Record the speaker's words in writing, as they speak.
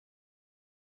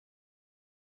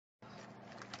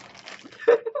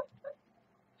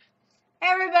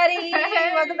everybody!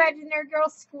 Welcome back to Nerd Girl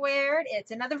Squared. It's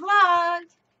another vlog.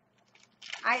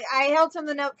 I held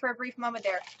something up for a brief moment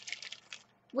there.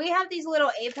 We have these little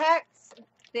Apex.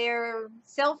 They're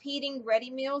self-heating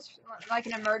ready meals, like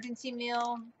an emergency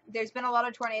meal. There's been a lot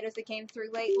of tornadoes that came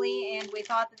through lately, and we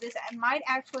thought that this might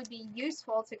actually be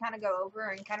useful to kind of go over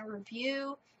and kind of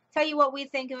review, tell you what we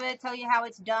think of it, tell you how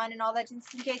it's done and all that,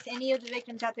 just in case any of the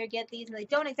victims out there get these and they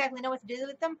don't exactly know what to do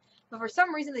with them, but for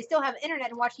some reason they still have internet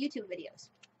and watch YouTube videos.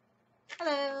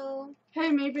 Hello. Hey,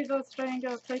 maybe they'll try and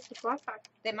get a place with Wi-Fi.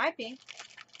 They might be.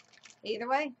 Either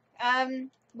way.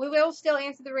 We will still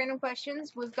answer the random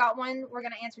questions. We've got one we're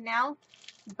going to answer now,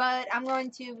 but I'm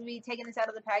going to be taking this out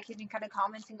of the package and kind of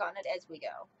commenting on it as we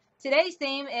go. Today's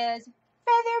theme is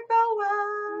feather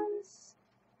boas.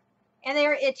 And they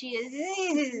are itchy as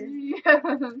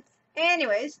Yes.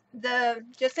 Anyways,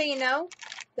 just so you know,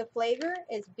 the flavor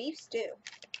is beef stew.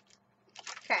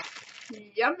 Okay.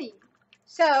 Yummy.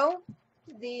 So,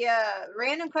 the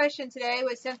random question today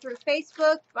was sent through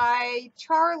Facebook by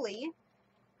Charlie.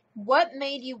 What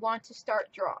made you want to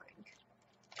start drawing?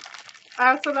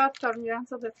 I answered last time. You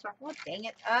answered this time. Well, dang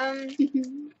it.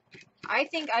 I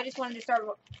think I just wanted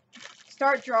to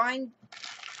start drawing.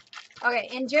 Okay,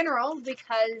 in general,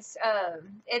 because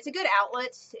it's a good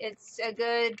outlet. It's a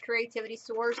good creativity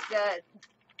source that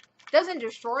doesn't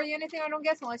destroy anything, I don't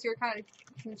guess, unless you're kind of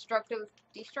constructive,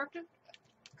 destructive,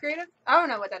 creative. I don't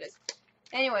know what that is.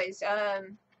 Anyways,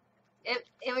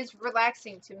 it was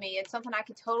relaxing to me. It's something I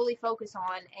could totally focus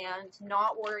on and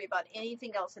not worry about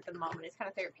anything else at the moment. It's kind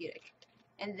of therapeutic.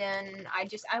 And then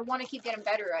I want to keep getting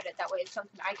better at it. That way it's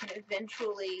something I can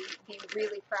eventually be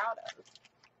really proud of.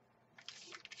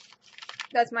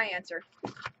 That's my answer.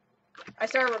 I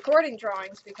started recording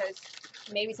drawings because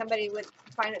maybe somebody would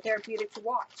find it therapeutic to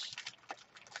watch.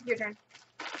 Your turn.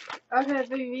 Okay,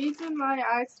 the reason why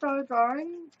I started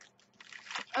drawing,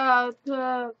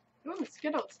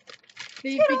 Skittles.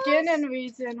 The beginning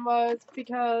reason was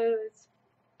because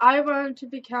I wanted to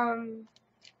become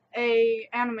a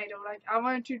animator. Like, I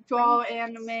wanted to draw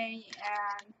anime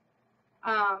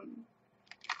and,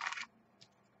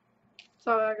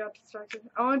 sorry, I got distracted.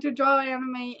 I wanted to draw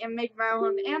anime and make my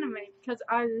own anime because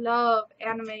I love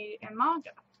anime and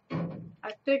manga.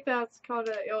 I think that's called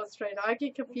an illustrator. I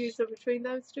get confused between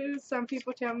those two. Some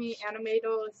people tell me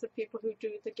animator is the people who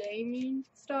do the gaming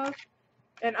stuff,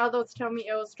 and others tell me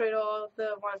illustrator are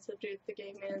the ones that do the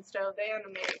gaming instead of the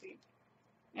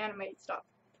animate stuff.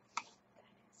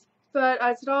 But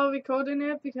I started recording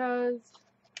it because,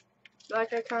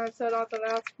 like I kind of said on the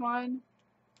last one,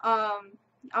 I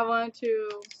wanted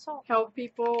to help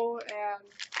people, and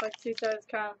like she said, it's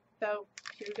kind of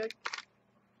therapeutic.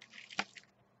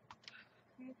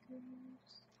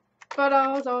 But I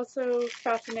was also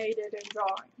fascinated in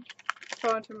drawing.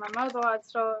 According to my mother,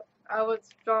 I was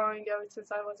drawing ever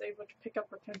since I was able to pick up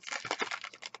a pencil.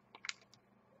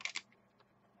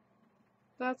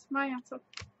 That's my answer.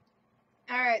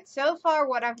 Alright, so far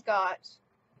what I've got,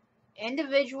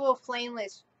 individual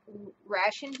flameless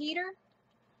ration heater,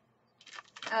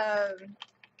 a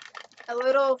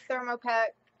little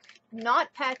thermopack,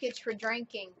 not packaged for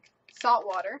drinking, salt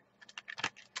water,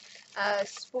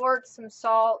 spork, some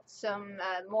salt, some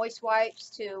moist wipes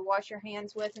to wash your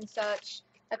hands with and such,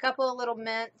 a couple of little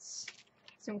mints,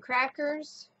 some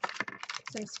crackers,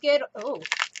 some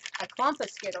a clump of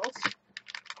Skittles,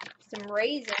 some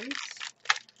raisins,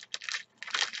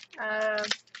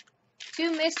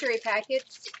 2 mystery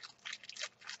packets,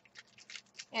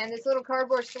 and this little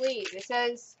cardboard sleeve. It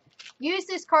says, use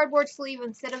this cardboard sleeve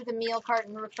instead of the meal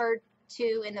carton referred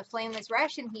to in the flameless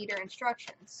ration heater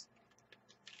instructions.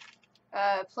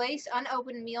 Place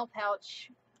unopened meal pouch,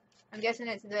 I'm guessing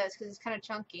it's this because it's kind of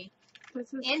chunky,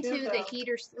 into the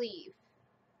heater sleeve.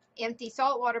 Empty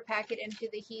saltwater packet into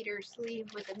the heater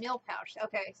sleeve with the meal pouch.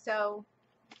 Okay, so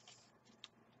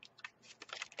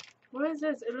what is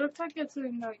this? It looks like it's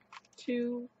in like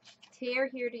 2 tear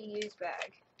here to use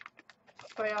bag.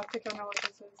 Oh yeah, I think I know what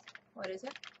this is. What is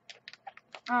it?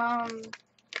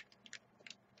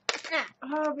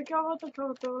 We got what the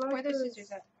code though. Where are those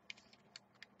scissors at?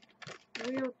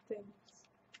 Weird things.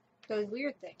 Those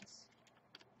weird things.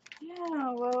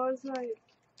 Yeah, well, it's like.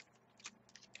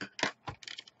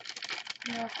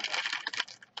 Yeah.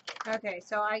 Okay,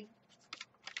 so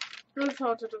It's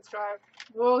hard to describe.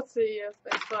 We'll see if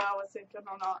it's what I was thinking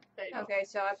or not. Okay,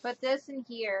 so I put this in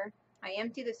here. I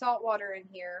empty the salt water in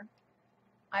here.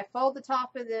 I fold the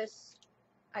top of this,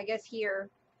 I guess here,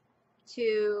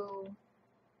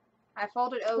 I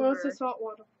fold it over. Where's the salt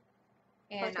water?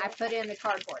 And I put in the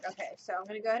cardboard. Okay, so I'm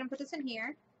going to go ahead and put this in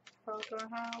here.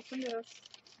 Open this.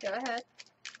 Go ahead.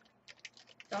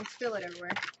 Don't spill it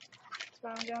everywhere. so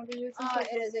I'm going to use some Oh,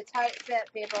 it is a tight fit,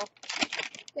 people.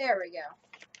 There we go.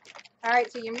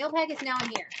 Alright, so your meal pack is now in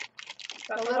here.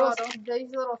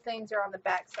 These little things are on the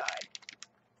back side.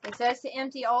 It says to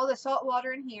empty all the salt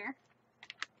water in here.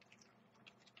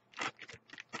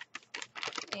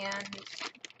 And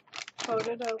fold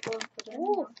it over.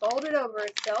 Fold it over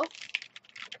itself.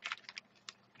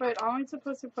 Wait, aren't we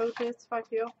supposed to fold this right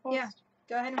here first? Yeah.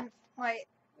 Go ahead and, like,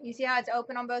 you see how it's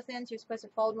open on both ends? You're supposed to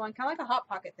fold one, kind of like a Hot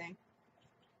Pocket thing.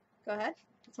 Go ahead.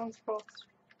 This one's first.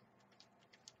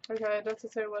 Okay, it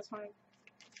doesn't say which one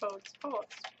folds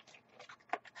first.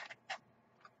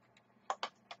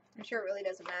 I'm sure it really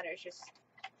doesn't matter. It's just,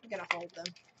 you're going to hold them.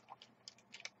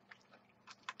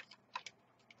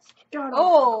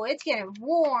 Oh, it's getting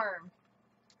warm.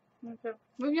 Okay.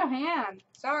 Move your hand.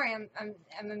 Sorry, I'm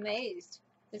amazed.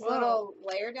 This little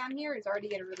layer down here is already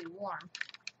getting really warm.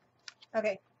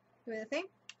 Okay, do the thing.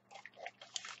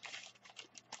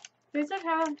 They should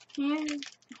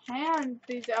hand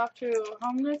these out to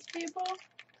homeless people,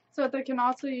 so they can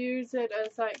also use it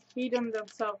as like heating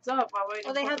themselves up while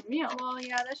waiting for the meal. Well,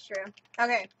 yeah, that's true.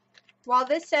 Okay. While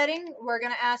this setting, we're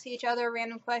gonna ask each other a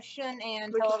random question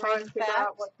and tell a random fact. Figure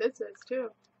out what this is too.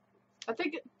 I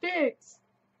think figs.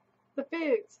 The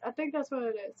figs. I think that's what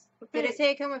it is. Did it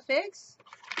say it come with figs?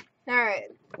 All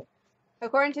right.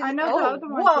 According to I know the other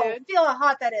one whoa, did. feel how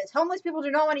hot that is. Homeless people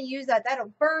do not want to use that.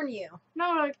 That'll burn you.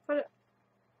 No, like put it.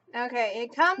 Okay,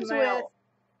 it comes with.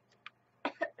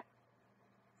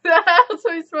 That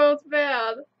actually smells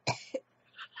bad.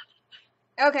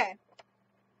 Okay.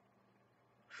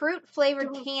 Fruit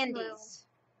flavored candies.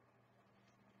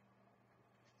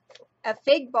 A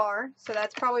fig bar, so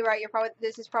that's probably right.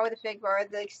 This is probably the fig bar.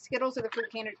 The Skittles are the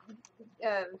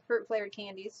fruit flavored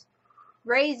candies.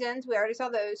 Raisins, we already saw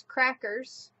those.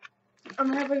 Crackers.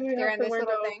 I'm happy we They're have in the this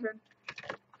window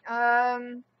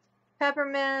open.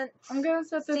 Peppermint. I'm gonna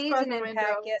set this by the seasoning window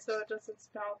packet. so it doesn't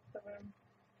smell the room.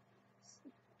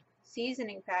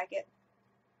 Seasoning packet.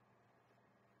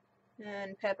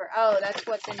 And pepper. Oh, that's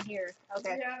what's in here.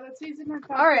 Okay. Yeah, the seasoning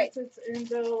packet. All right. It's in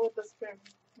the with the spoon.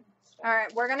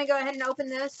 Alright, we're going to go ahead and open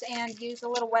this and use a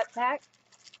little wet pack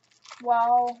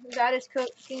while that is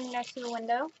cooking next to the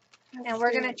window. And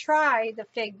we're going to try the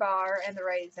fig bar and the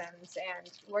raisins, and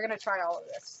we're going to try all of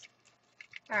this.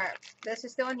 Alright, this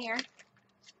is still in here.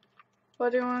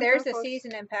 What do you want? There's the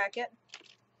seasoning packet.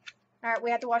 Alright,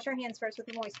 we have to wash our hands first with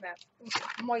the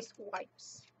moist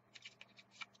wipes.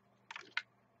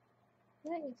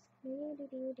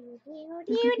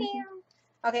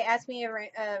 Okay, ask me a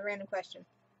random question.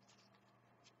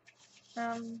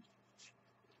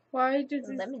 Why did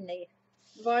Lemonade.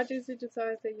 Why did you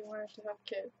decide that you wanted to have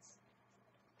kids?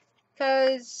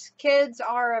 Because kids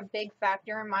are a big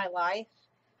factor in my life.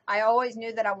 I always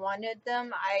knew that I wanted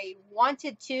them. I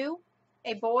wanted two,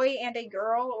 a boy and a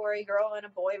girl, or a girl and a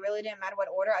boy. It really didn't matter what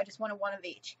order. I just wanted one of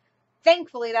each.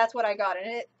 Thankfully, that's what I got.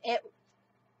 And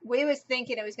we was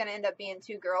thinking it was going to end up being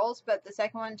two girls, but the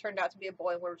second one turned out to be a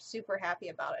boy. We're super happy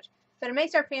about it. But it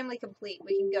makes our family complete.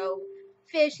 We can go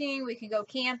fishing, we can go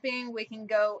camping, we can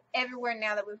go everywhere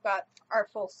now that we've got our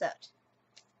full set.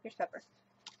 Here's Pepper.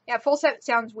 Yeah, full set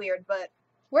sounds weird, but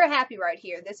we're happy right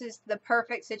here. This is the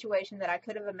perfect situation that I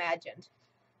could have imagined.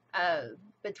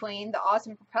 Between the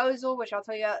awesome proposal, which I'll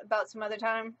tell you about some other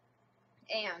time,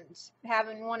 and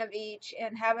having one of each,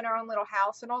 and having our own little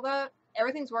house and all that,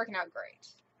 everything's working out great.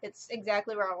 It's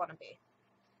exactly where I want to be.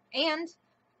 And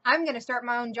I'm going to start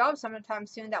my own job sometime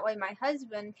soon. That way my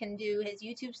husband can do his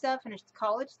YouTube stuff and his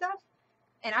college stuff.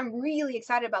 And I'm really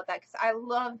excited about that because I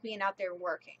love being out there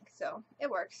working. So, it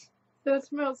works. That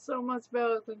smells so much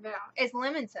better than that. It's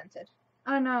lemon scented.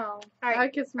 I know. All right. I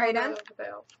can smell that done? over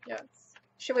there. Yes.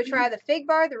 Should we try the fig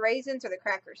bar, the raisins, or the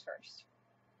crackers first?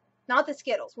 Not the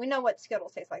Skittles. We know what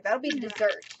Skittles taste like. That'll be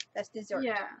dessert. That's dessert.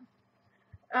 Yeah.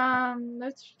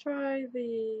 Let's try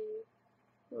the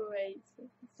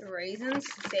raisins. The raisins?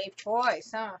 Safe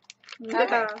choice, huh? Yeah.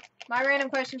 Okay. My random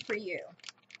question for you.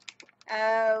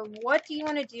 What do you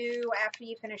want to do after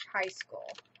you finish high school?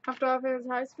 After I finish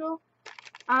high school,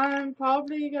 I'm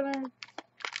probably gonna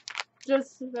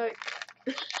just like.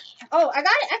 Oh, I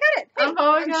got it! Hey, I'm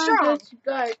probably I'm gonna strong. just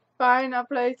like find a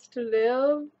place to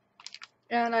live,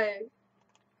 and I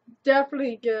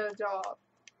definitely get a job.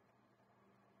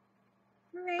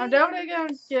 I'm definitely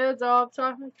gonna get a job so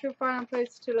I can find a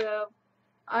place to live.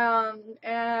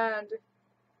 And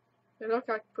it looks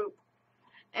like poop.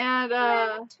 And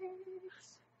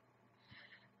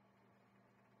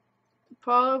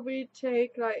probably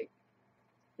take like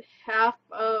half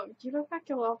of. You look like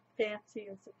you're all fancy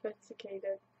and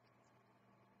sophisticated.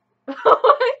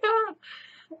 Oh my god!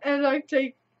 And like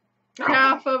take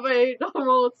half of a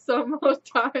normal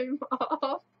summertime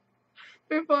off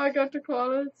before I go to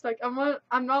college. Like I'm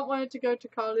not wanting to go to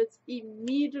college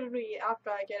immediately after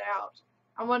I get out.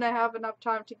 I want to have enough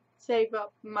time to save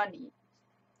up money.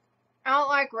 I don't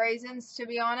like raisins, to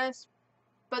be honest,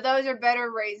 but those are better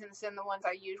raisins than the ones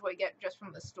I usually get just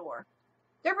from the store.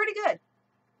 They're pretty good.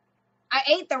 I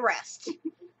ate the rest.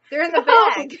 They're in the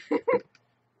bag.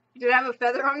 Did it have a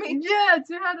feather on me? Yes,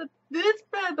 you had this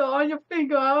feather on your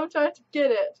finger. I was trying to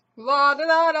get it. La da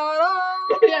da da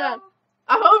da. Yeah.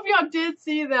 I hope y'all did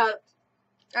see that.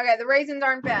 Okay, the raisins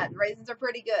aren't bad. Raisins are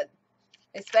pretty good.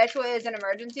 Especially as an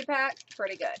emergency pack.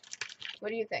 Pretty good. What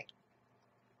do you think?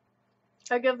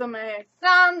 I give them a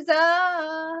Thumbs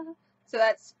up. So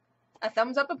that's a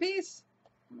thumbs up a piece.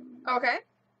 Okay.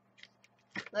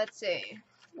 Let's see.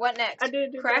 What next? I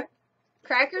did do that.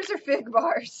 Crackers or fig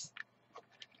bars?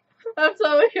 I'm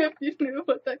sorry if you knew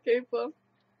what that came from.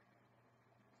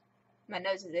 My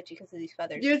nose is itchy because of these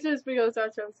feathers. Yours is because I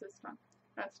chose this one.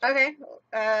 That's Okay.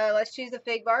 Let's choose a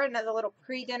fig bar. Another little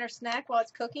pre-dinner snack while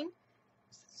it's cooking.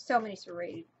 So many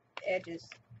serrated edges.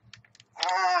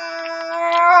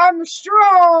 I'm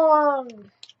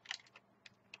strong.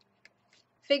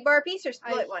 Fig bar piece or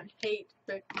split one? Hate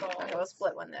fig balls. Okay, we'll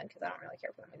split one then because I don't really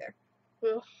care for them either.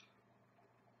 Ugh.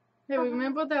 Hey,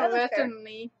 remember that That looks fair. Rat and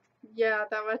Lee? Yeah,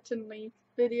 that Rat and Lee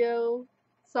video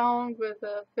song with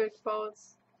the fig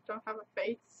balls don't have a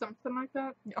face, something like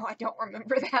that. No, I don't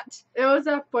remember that. It was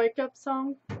that breakup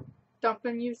song,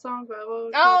 dumping you song. What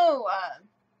was it? Oh,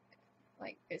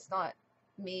 like it's not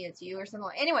me, it's you or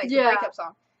something. Anyways, the Yeah. breakup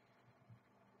song.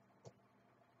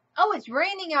 Oh, it's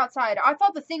raining outside. I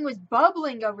thought the thing was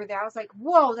bubbling over there. I was like,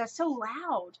 whoa, that's so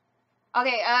loud.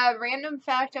 Okay, random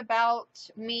fact about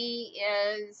me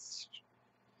is,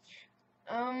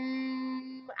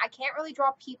 I can't really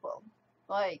draw people,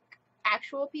 like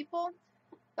actual people.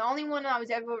 The only one I was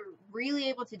ever really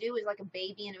able to do was like a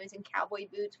baby, and it was in cowboy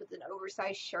boots with an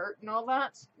oversized shirt and all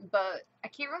that. But I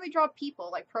can't really draw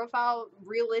people, like profile,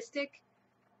 realistic.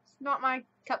 It's not my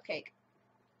cupcake.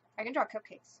 I can draw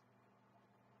cupcakes.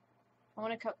 I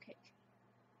want a cupcake.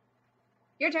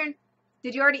 Your turn.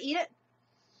 Did you already eat it?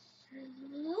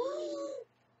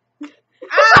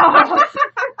 Ow!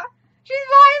 She's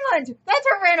violent! That's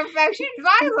her random fact. She's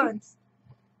violent.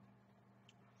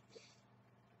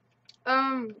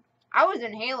 I was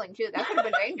inhaling too. That could have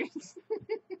been dangerous.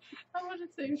 I would have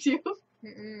saved you.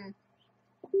 Mm-mm.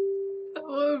 I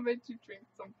would have made you drink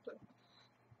something.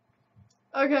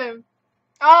 Okay.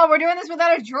 Oh, we're doing this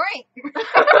without a drink.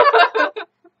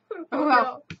 Oh,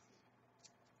 well.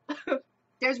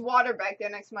 There's water back there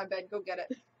next to my bed. Go get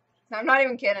it. I'm not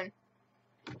even kidding.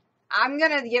 I'm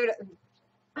gonna give it a...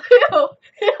 Ew,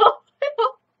 ew,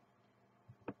 ew.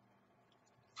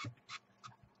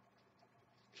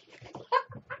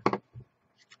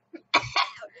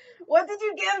 What did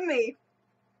you give me?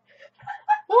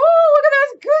 Oh, look at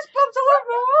those goosebumps all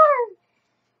over my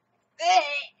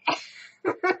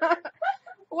arm.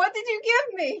 What did you give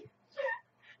me?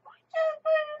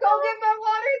 Go get my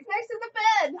water. It's next to the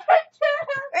bed.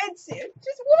 It's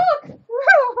just walk.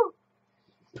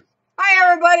 Hi,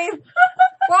 everybody.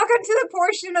 Welcome to the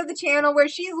portion of the channel where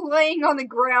she's laying on the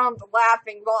ground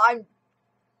laughing while I'm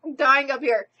dying up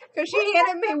here. Because she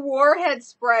handed me Warhead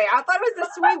spray. I thought it was the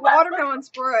sweet watermelon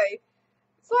spray.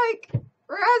 It's like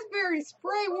raspberry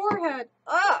spray Warhead.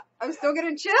 I'm still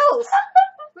getting chills.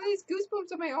 Look at these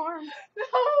goosebumps on my arm. No,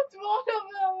 it's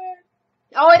watermelon.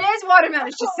 Oh, it is watermelon.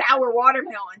 It's just sour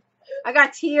watermelon. I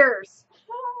got tears.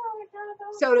 Oh my god.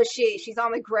 So does she. She's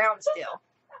on the ground still.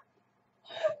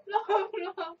 No,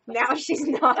 no. Now she's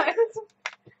not.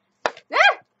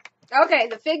 Okay,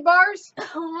 the fig bars?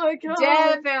 Oh my god.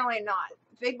 Definitely not.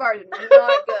 Fig bars are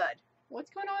not good. What's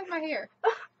going on with my hair?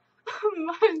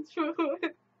 Mine's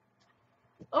ruined.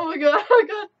 Oh my god, I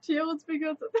got chills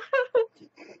because of that.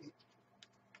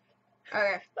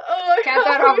 Okay. Oh my Cap god.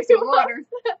 that off with some water.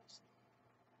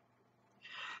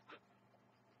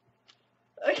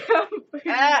 I can't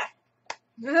breathe.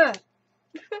 Ugh.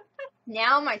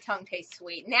 Now my tongue tastes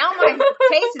sweet. Now my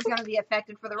taste is going to be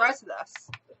affected for the rest of us.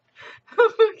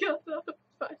 Oh my god, that was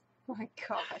fine. Oh my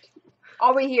god.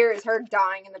 All we hear is her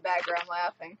dying in the background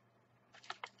laughing.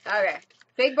 Okay.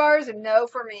 Fig bars and no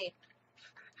for me.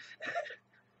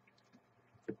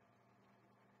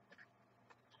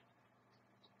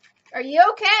 Are you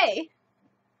okay?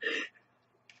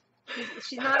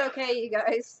 She's not okay, you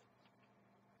guys.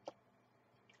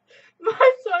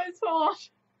 My side's hot.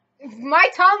 My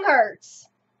tongue hurts.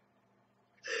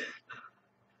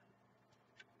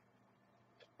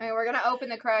 I mean, we're going to open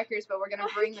the crackers, but we're going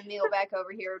to bring the meal back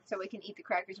over here so we can eat the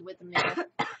crackers with the meal.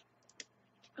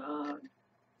 God.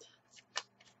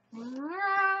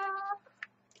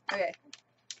 Okay.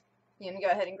 You gonna go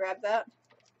ahead and grab that?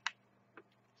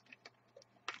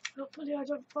 Hopefully I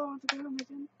don't fall into the room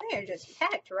again. They are just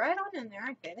packed right on in there,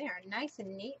 aren't they? They are nice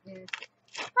and neat and...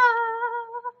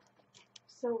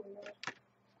 So weird.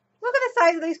 Look at the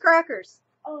size of these crackers.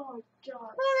 Oh, God.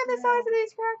 Look at the size of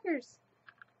these crackers.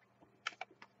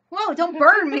 Whoa, don't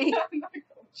burn me.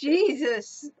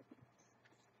 Jesus.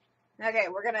 Okay,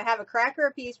 we're going to have a cracker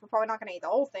apiece. We're probably not going to eat the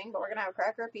whole thing, but we're going to have a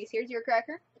cracker apiece. Here's your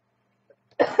cracker.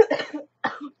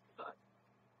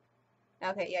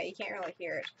 Okay, yeah, you can't really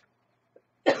hear it.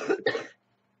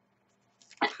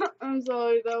 I'm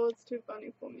sorry, that was too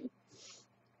funny for me.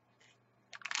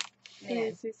 Can Man.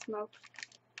 you see smoke?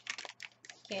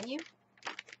 Can you?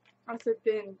 I said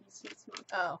then you see smoke.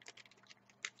 Oh.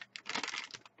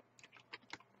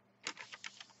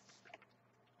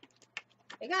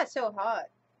 It got so hot.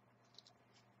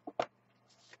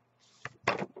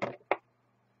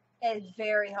 It's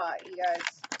very hot, you guys.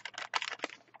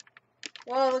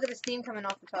 Whoa, look at the steam coming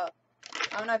off the top.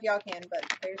 I don't know if y'all can, but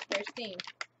there's steam.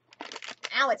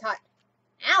 Ow, it's hot.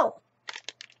 Ow!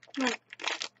 Move.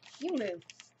 You move.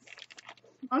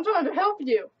 I'm trying to help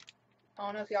you. I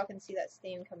don't know if y'all can see that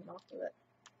steam coming off of it.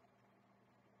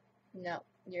 No,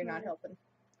 you're not helping.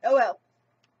 Oh well.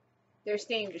 There's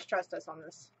steam, just trust us on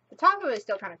this. The taco is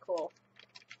still kind of cool.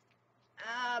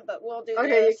 But we'll do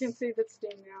Okay, this. you can see the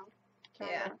steam now.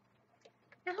 Yeah.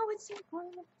 Now it's so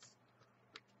close.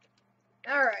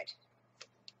 Alright.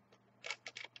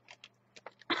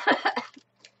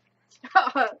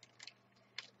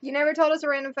 You never told us a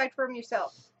random fact from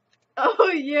yourself. Oh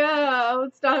yeah, I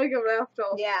was starting a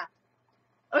raffle. Yeah.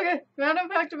 Okay, random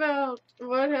fact about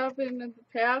what happened in the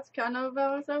past, kind of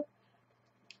about myself.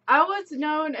 I was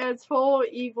known as full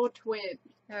evil twin.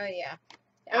 Oh yeah.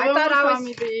 Everyone would call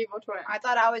me the evil twin. I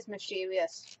thought I was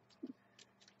mischievous.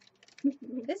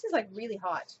 This is like really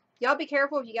hot. Y'all be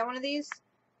careful if you get one of these.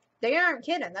 They aren't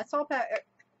kidding. That's all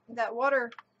that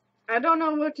water. I don't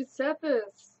know what to set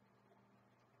this.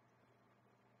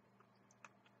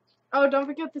 Oh, don't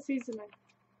forget the seasoning.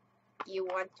 You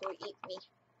want to eat me?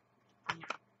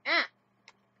 Ah.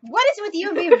 What is with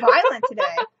you being violent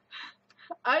today?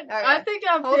 I think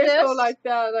I'm Hold pissed this. like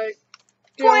that, like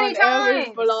 20 doing every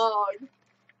times. vlog.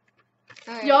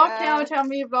 Right, Y'all count how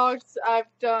many vlogs I've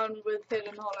done with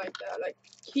Hidden Hole like that. Like,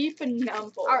 keep a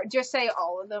number. Or just say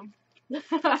all of them.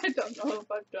 I don't know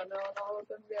if I've done all of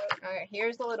them yet. Okay,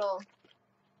 here's the little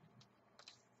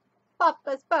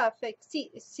Papa's Perfect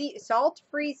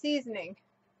salt-free seasoning.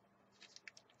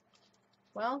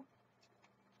 Well,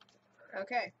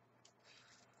 okay.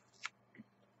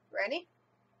 Ready?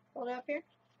 Hold it up here.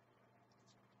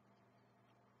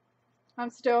 I'm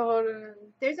still holding it.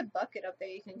 There's a bucket up there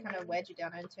you can kind of wedge it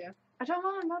down into. I don't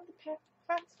want to melt the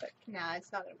plastic. Nah,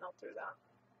 it's not gonna melt through that.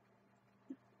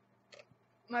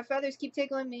 My feathers keep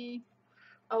tickling me.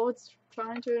 I was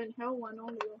trying to inhale one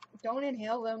on you. Don't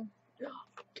inhale them.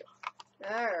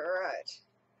 Alright.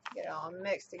 Get it all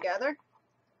mixed together.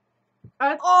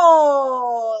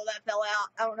 Oh, that fell out.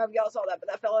 I don't know if y'all saw that, but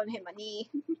that fell and hit my knee.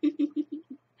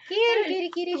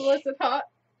 Kitty. Was it hot?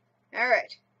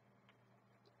 Alright.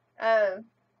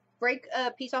 Break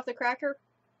a piece off the cracker.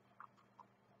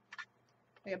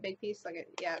 Like a big piece, like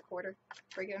a quarter.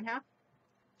 Break it in half.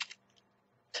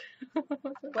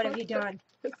 What have you done?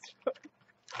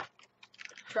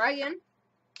 Try again.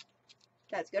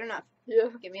 That's good enough. Yeah.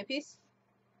 Give me a piece.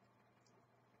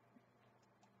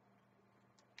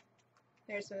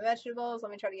 There's some vegetables.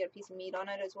 Let me try to get a piece of meat on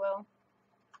it as well.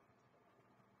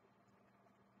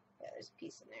 Yeah, there's a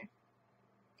piece in there.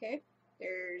 Okay,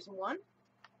 there's one.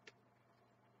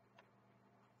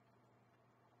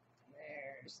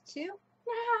 There's two.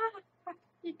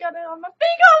 You got it on my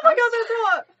finger. Oh my god, that's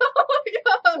hot. Oh my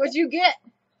god. What'd you get?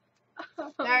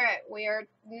 Alright, we are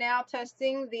now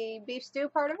testing the beef stew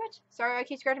part of it. Sorry, I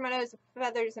keep scratching my nose.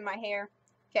 Feathers in my hair.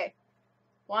 Okay.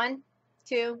 1,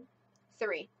 2,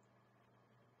 3.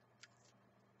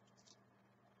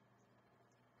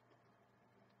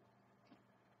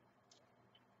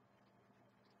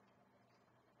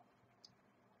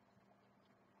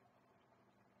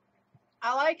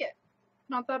 I like it.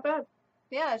 Not that bad.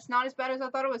 Yeah, it's not as bad as I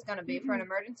thought it was going to be for an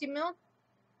emergency meal.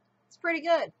 It's pretty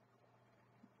good.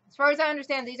 As far as I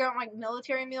understand, these aren't like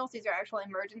military meals. These are actual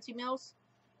emergency meals.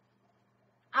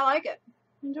 I like it.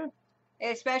 Enjoy.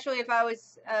 Especially if I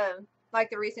was like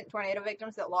the recent tornado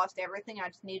victims that lost everything. I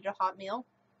just needed a hot meal.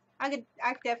 I could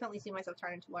definitely see myself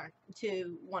turning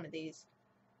to one of these.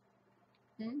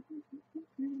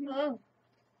 Oh.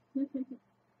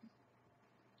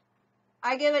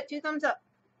 I give it 2 thumbs up.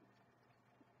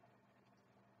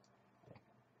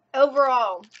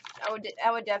 overall,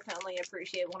 I would definitely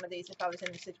appreciate one of these if I was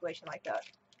in a situation like that.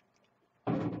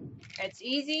 It's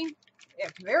easy.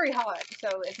 It's very hot,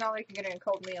 so it's not like you're getting a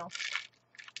cold meal.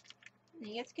 And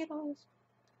you get Skittles.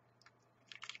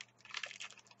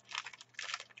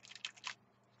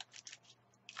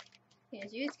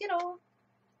 Here's you, Skittle.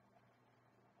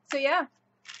 So yeah,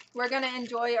 we're gonna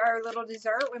enjoy our little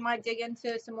dessert. We might dig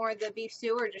into some more of the beef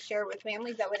stew or just share it with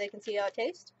families. That way they can see how it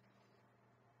tastes.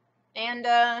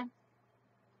 And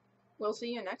we'll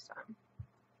see you next time.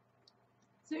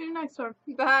 See you next time.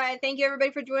 Bye. Thank you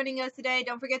everybody for joining us today.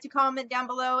 Don't forget to comment down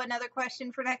below another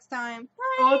question for next time.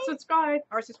 Bye. Or subscribe.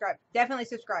 Or subscribe. Definitely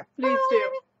subscribe. Please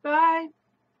do. Bye.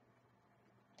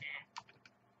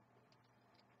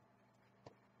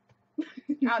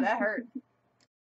 Oh, that hurt.